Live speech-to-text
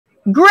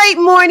Great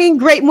morning,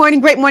 great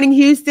morning, great morning,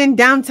 Houston,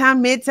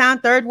 downtown,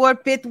 midtown, third ward,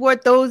 fifth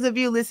ward. Those of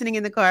you listening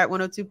in the car at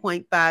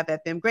 102.5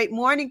 FM. Great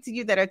morning to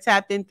you that are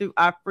tapped in through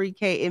our free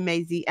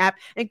KMAZ app.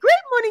 And great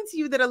morning to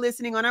you that are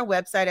listening on our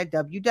website at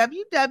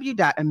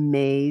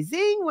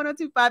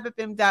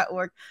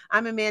www.amazing102.5FM.org.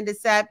 I'm Amanda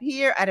Sapp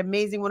here at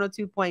Amazing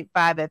 102.5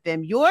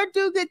 FM, your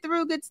do good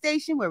through good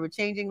station where we're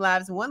changing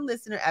lives one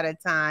listener at a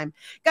time.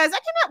 Guys, I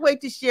cannot wait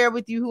to share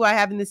with you who I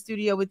have in the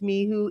studio with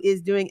me who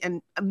is doing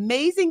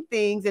amazing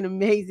things and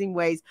amazing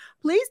ways.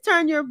 Please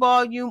turn your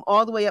volume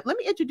all the way up. Let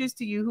me introduce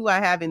to you who I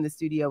have in the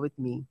studio with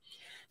me.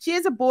 She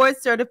is a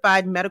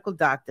board-certified medical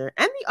doctor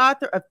and the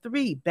author of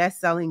 3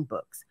 best-selling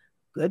books,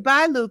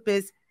 Goodbye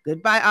Lupus,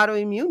 Goodbye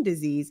Autoimmune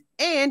Disease,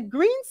 and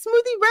Green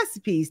Smoothie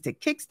Recipes to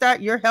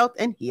Kickstart Your Health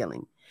and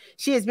Healing.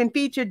 She has been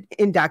featured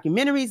in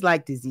documentaries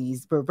like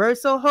Disease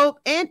Reversal, Hope,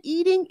 and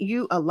Eating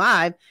You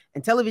Alive,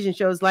 and television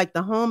shows like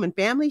The Home and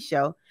Family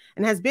Show,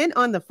 and has been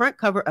on the front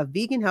cover of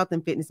Vegan Health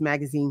and Fitness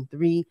magazine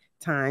 3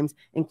 times,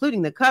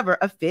 including the cover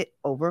of Fit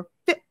Over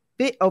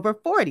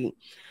 40.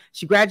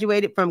 She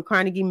graduated from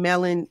Carnegie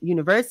Mellon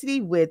University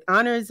with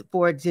honors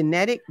for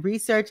genetic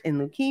research in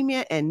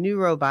leukemia and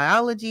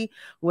neurobiology,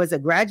 was a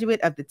graduate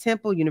of the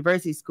Temple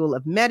University School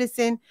of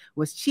Medicine,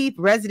 was chief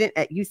resident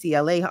at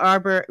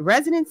UCLA-Harbor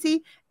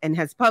Residency, and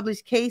has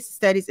published case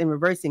studies in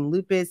reversing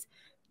lupus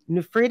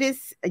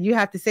nephritis. You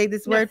have to say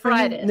this word for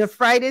me.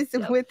 Nephritis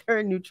yep. With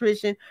her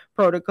nutrition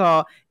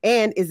protocol,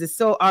 and is a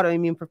sole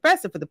autoimmune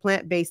professor for the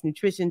plant-based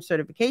nutrition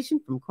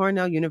certification from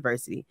Cornell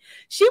University.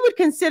 She would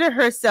consider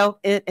herself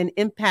an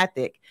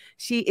empathic.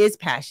 She is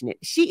passionate.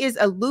 She is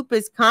a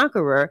lupus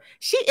conqueror.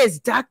 She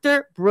is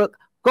Dr. Brooke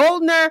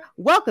Goldner.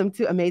 Welcome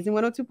to Amazing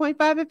 102.5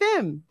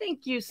 FM.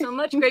 Thank you so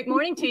much. Great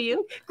morning to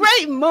you.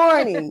 Great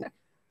morning.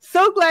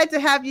 So glad to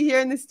have you here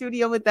in the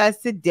studio with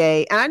us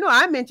today. And I know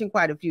I mentioned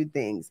quite a few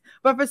things,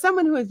 but for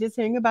someone who is just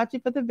hearing about you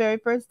for the very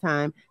first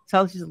time,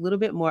 tell us just a little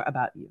bit more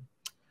about you.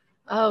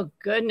 Oh,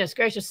 goodness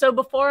gracious. So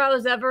before I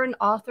was ever an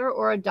author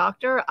or a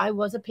doctor, I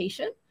was a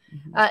patient.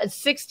 At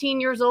 16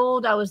 years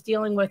old, I was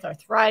dealing with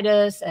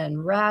arthritis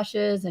and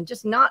rashes and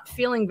just not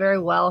feeling very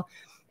well.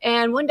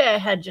 And one day I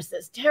had just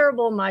this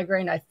terrible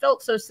migraine. I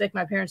felt so sick.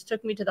 My parents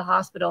took me to the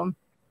hospital.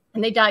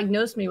 And they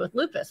diagnosed me with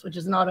lupus, which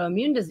is an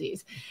autoimmune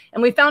disease.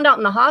 And we found out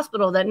in the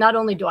hospital that not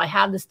only do I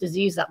have this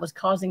disease that was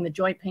causing the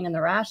joint pain and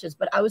the rashes,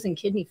 but I was in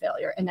kidney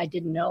failure and I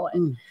didn't know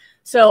it.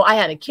 So I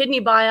had a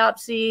kidney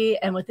biopsy,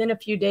 and within a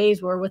few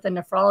days, we're with a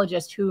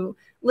nephrologist who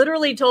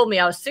literally told me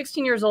I was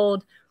 16 years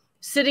old,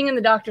 sitting in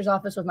the doctor's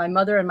office with my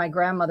mother and my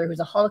grandmother, who's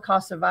a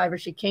Holocaust survivor.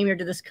 She came here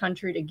to this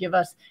country to give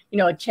us,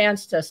 a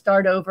chance to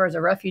start over as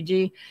a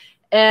refugee.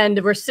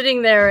 And we're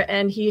sitting there,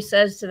 and he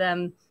says to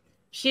them,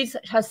 she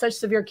has such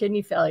severe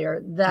kidney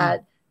failure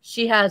that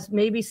she has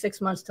maybe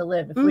 6 months to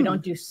live if we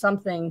don't do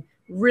something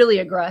really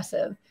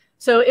aggressive.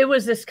 So it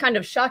was this kind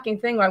of shocking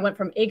thing where I went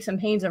from aches and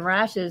pains and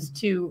rashes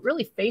to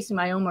really facing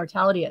my own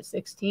mortality at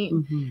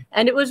 16.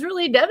 And it was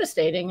really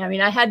devastating. I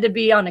mean, I had to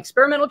be on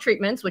experimental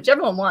treatments, which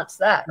everyone wants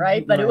that,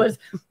 right? But it was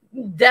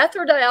death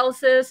or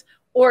dialysis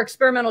or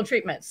experimental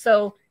treatments.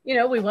 So,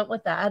 we went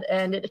with that,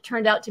 and it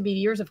turned out to be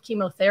years of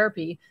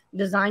chemotherapy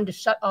designed to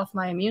shut off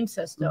my immune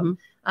system.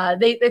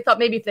 They thought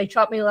maybe if they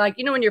chopped me, like,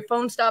 when your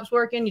phone stops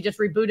working, you just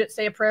reboot it,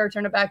 say a prayer,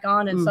 turn it back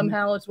on, and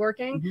somehow it's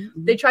working.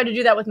 They tried to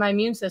do that with my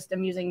immune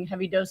system using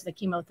heavy doses of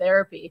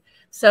chemotherapy.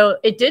 So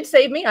it did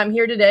save me. I'm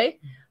here today,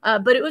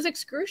 but it was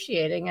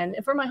excruciating, and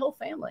for my whole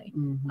family.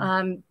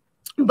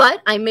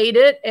 But I made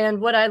it,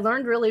 and what I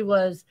learned really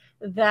was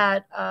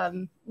that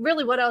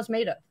really what I was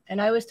made of. And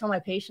I always tell my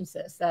patients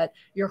this, that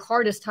your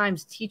hardest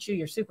times teach you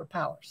your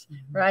superpowers,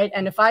 right?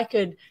 And if I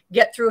could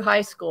get through high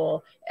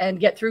school and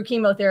get through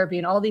chemotherapy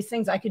and all these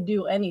things, I could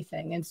do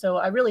anything. And so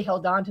I really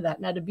held on to that.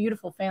 And I had a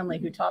beautiful family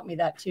who taught me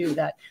that too,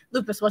 that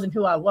lupus wasn't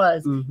who I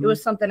was. It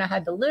was something I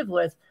had to live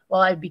with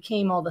while I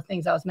became all the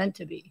things I was meant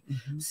to be.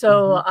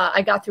 So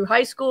I got through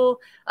high school.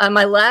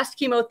 My last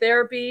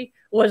chemotherapy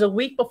was a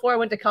week before I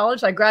went to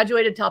college. I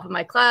graduated top of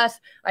my class.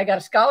 I got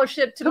a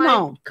scholarship to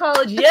my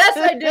college. Yes,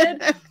 I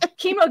did.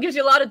 Chemo gives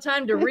you a lot of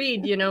time to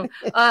read,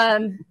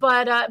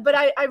 but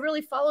I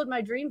really followed my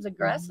dreams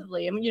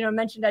aggressively. And,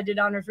 mentioned I did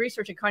honors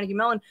research at Carnegie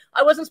Mellon.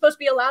 I wasn't supposed to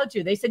be allowed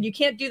to. They said, you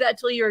can't do that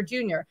till you're a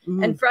junior.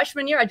 And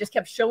freshman year, I just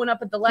kept showing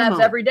up at the labs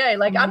every day.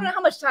 Like, I don't know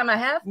how much time I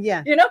have,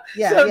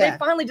 so they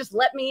finally just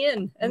let me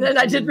in. And then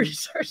I did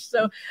research.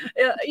 So,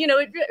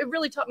 it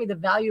really taught me the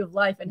value of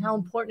life and how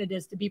important it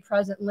is to be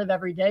present and live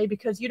every day,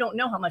 because you don't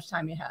know how much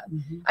time you have.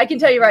 I can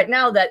tell you right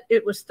now that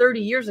it was 30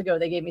 years ago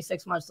they gave me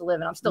 6 months to live,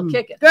 and I'm still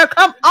kicking. Girl,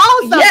 come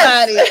on,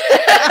 somebody.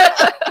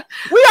 Yes.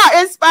 We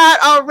are inspired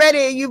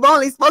already. You've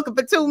only spoken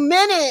for 2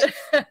 minutes.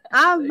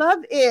 I love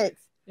it.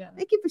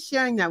 Thank you for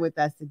sharing that with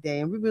us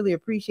today. And we really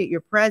appreciate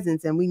your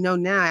presence. And we know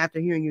now, after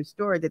hearing your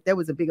story, that there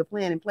was a bigger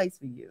plan in place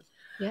for you.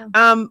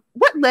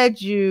 What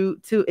led you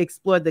to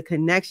explore the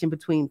connection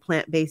between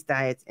plant-based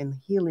diets and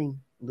healing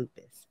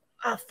lupus?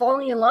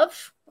 Falling in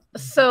love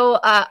So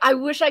I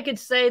wish I could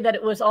say that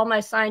it was all my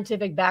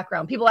scientific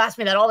background. People ask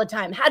me that all the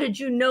time. How did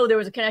you know there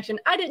was a connection?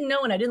 I didn't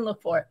know, and I didn't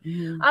look for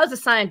it. I was a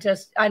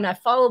scientist, and I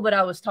followed what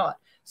I was taught.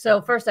 So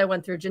first I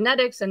went through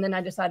genetics, and then I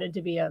decided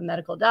to be a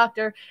medical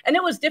doctor. And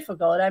it was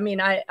difficult. I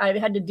mean, I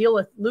had to deal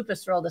with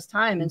lupus for all this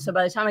time. And so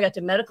by the time I got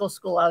to medical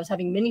school, I was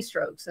having mini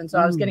strokes. And so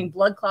I was getting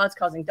blood clots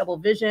causing double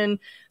vision.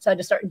 So I had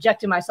to start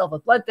injecting myself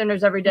with blood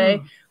thinners every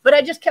day. But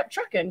I just kept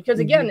trucking because,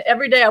 again,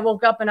 every day I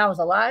woke up and I was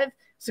alive.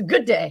 It's a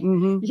good day,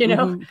 you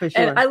know, for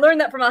sure. And I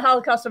learned that from my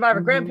Holocaust survivor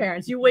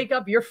grandparents. You wake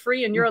up, you're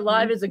free and you're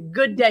alive is a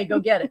good day.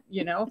 Go get it,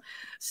 you know?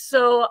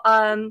 So,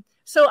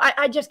 so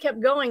I just kept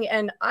going,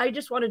 and I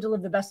just wanted to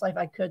live the best life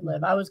I could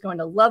live. I was going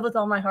to love with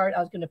all my heart. I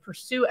was going to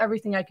pursue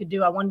everything I could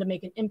do. I wanted to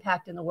make an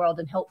impact in the world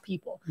and help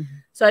people.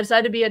 So I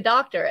decided to be a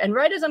doctor. And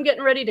right as I'm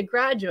getting ready to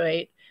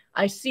graduate,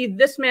 I see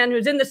this man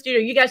who's in the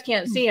studio. You guys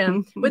can't see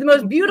him, with the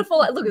most beautiful,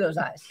 look at those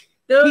eyes.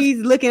 He's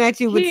looking at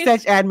you with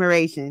such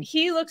admiration.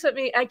 He looks at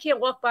me. I can't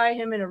walk by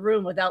him in a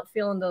room without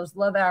feeling those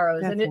love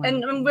arrows.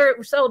 And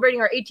we're celebrating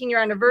our 18-year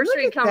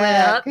anniversary coming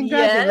up.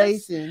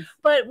 Congratulations. Yes.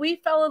 But we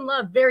fell in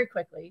love very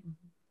quickly.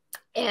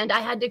 And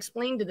I had to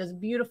explain to this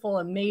beautiful,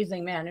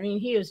 amazing man. I mean,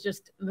 he is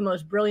just the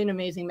most brilliant,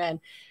 amazing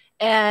man.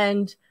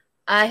 And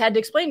I had to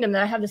explain to him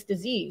that I have this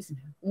disease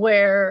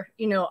where,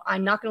 you know,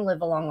 I'm not going to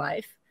live a long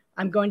life.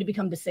 I'm going to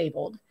become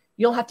disabled.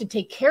 You'll have to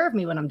take care of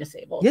me when I'm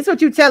disabled. That's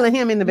what you're telling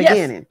him in the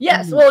beginning.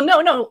 Yes. Well,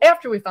 no.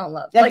 After we fell in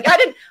love, like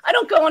I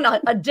don't go on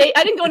a date.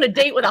 I didn't go on a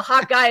date with a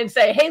hot guy and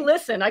say, "Hey,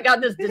 listen, I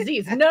got this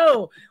disease."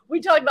 No,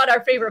 we talked about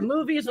our favorite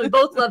movies. We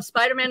both love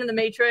Spider-Man and The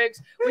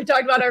Matrix. We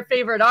talked about our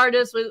favorite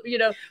artists. We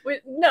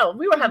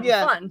were having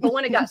fun. But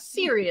when it got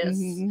serious,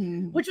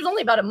 which was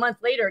only about a month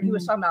later, and he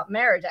was talking about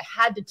marriage, I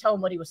had to tell him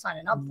what he was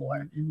signing up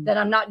for. That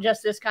I'm not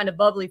just this kind of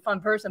bubbly,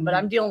 fun person, but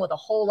I'm dealing with a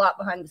whole lot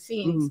behind the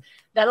scenes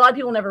that a lot of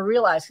people never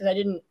realize because I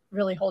didn't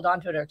really hold on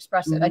to it or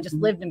express it. I just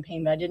lived in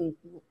pain, but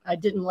I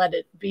didn't let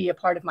it be a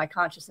part of my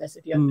consciousness,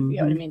 if you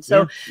know what I mean.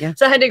 So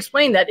so I had to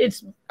explain that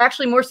it's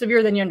actually more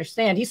severe than you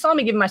understand. He saw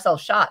me giving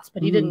myself shots,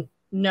 but he didn't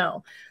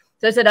know.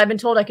 So I said, I've been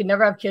told I could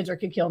never have kids or it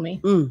could kill me,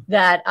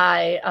 that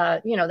I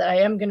that I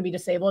am going to be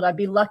disabled. I'd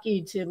be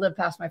lucky to live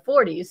past my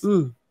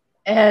 40s.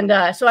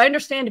 And so I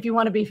understand if you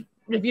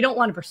don't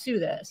want to pursue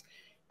this.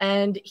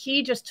 And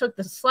he just took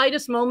the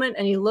slightest moment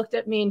and he looked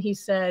at me and he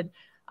said,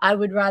 I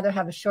would rather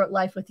have a short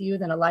life with you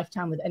than a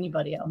lifetime with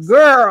anybody else.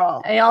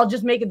 Girl. And I'll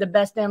just make it the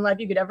best damn life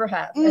you could ever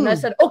have. And I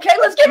said, okay,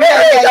 let's get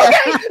married.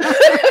 Okay.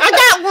 I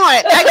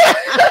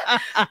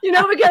got one. You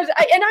know, because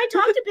I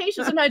talk to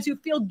patients sometimes who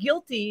feel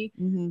guilty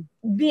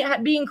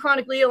being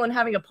chronically ill and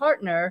having a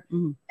partner.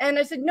 And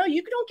I said, no,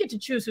 you don't get to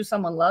choose who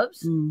someone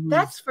loves.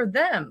 That's for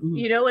them,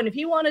 you know, and if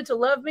he wanted to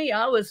love me,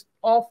 I was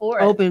all for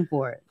it. Open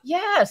for it.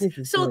 Yes.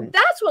 So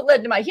that's what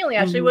led to my healing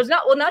actually was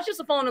not just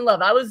a falling in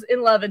love. I was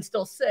in love and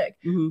still sick,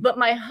 but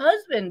my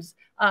husband's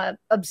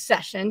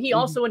obsession, he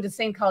also went to the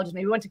same college as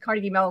me. We went to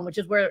Carnegie Mellon, which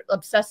is where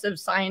obsessive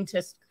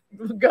scientists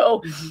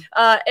go.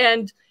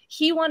 And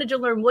he wanted to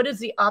learn what is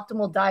the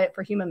optimal diet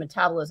for human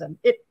metabolism.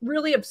 It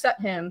really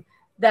upset him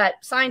that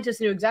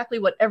scientists knew exactly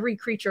what every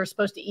creature is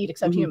supposed to eat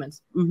except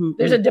humans.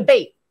 There's a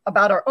debate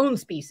about our own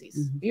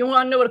species. You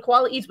want to know what a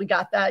koala eats? We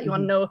got that. You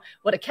want to know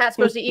what a cat's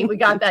supposed to eat? We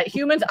got that.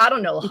 Humans, I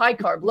don't know, high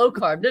carb, low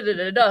carb,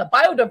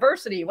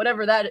 biodiversity,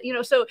 whatever that, you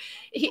know, so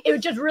it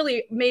just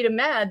really made him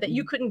mad that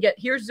you couldn't get,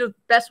 here's the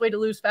best way to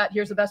lose fat.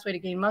 Here's the best way to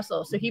gain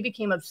muscle. So he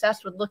became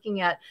obsessed with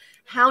looking at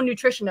how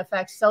nutrition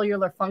affects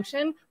cellular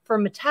function for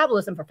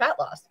metabolism for fat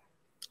loss.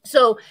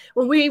 So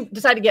when we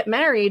decided to get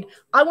married,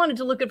 I wanted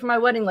to look good for my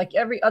wedding like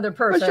every other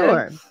person. For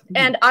sure.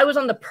 And I was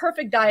on the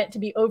perfect diet to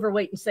be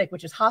overweight and sick,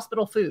 which is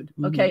hospital food.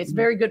 Okay. It's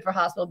very good for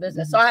hospital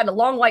business. So I had a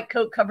long white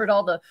coat, covered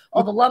all the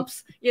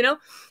lumps, you know,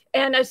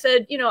 and I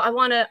said, you know, I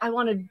want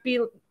to be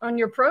on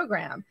your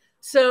program.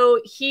 So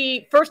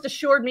he first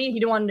assured me he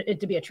didn't want it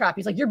to be a trap.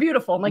 He's like, you're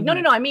beautiful. I'm like, no,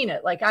 I mean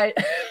it. Like I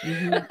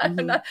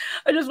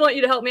just want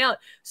you to help me out.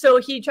 So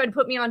he tried to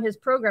put me on his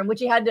program,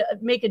 which he had to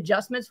make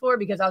adjustments for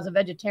because I was a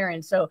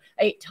vegetarian. So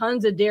I ate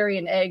tons of dairy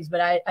and eggs,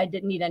 but I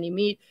didn't eat any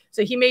meat.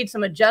 So he made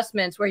some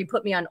adjustments where he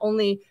put me on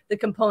only the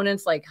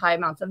components like high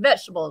amounts of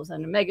vegetables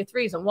and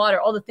omega-3s and water,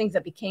 all the things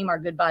that became our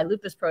goodbye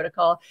lupus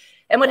protocol.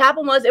 And what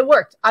happened was it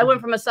worked. I went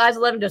from a size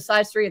 11 to a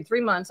size 3 in 3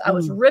 months. I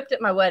was ripped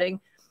at my wedding.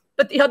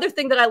 But the other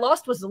thing that I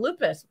lost was the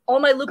lupus. All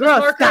my lupus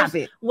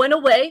markers went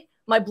away.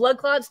 My blood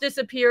clots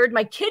disappeared.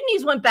 My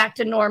kidneys went back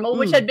to normal,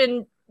 which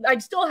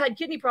I'd still had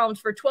kidney problems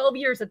for 12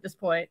 years at this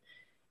point.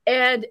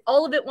 And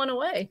all of it went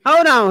away.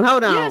 Hold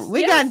on. Yes,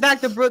 we got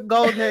Dr. Brooke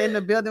Goldner in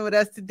the building with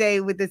us today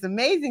with this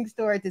amazing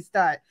story to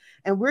start.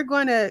 And we're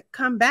going to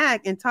come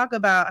back and talk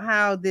about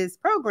how this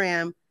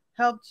program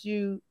helped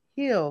you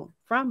heal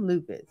from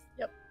lupus.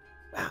 Yep.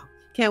 Wow.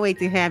 Can't wait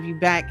to have you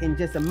back in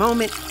just a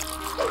moment.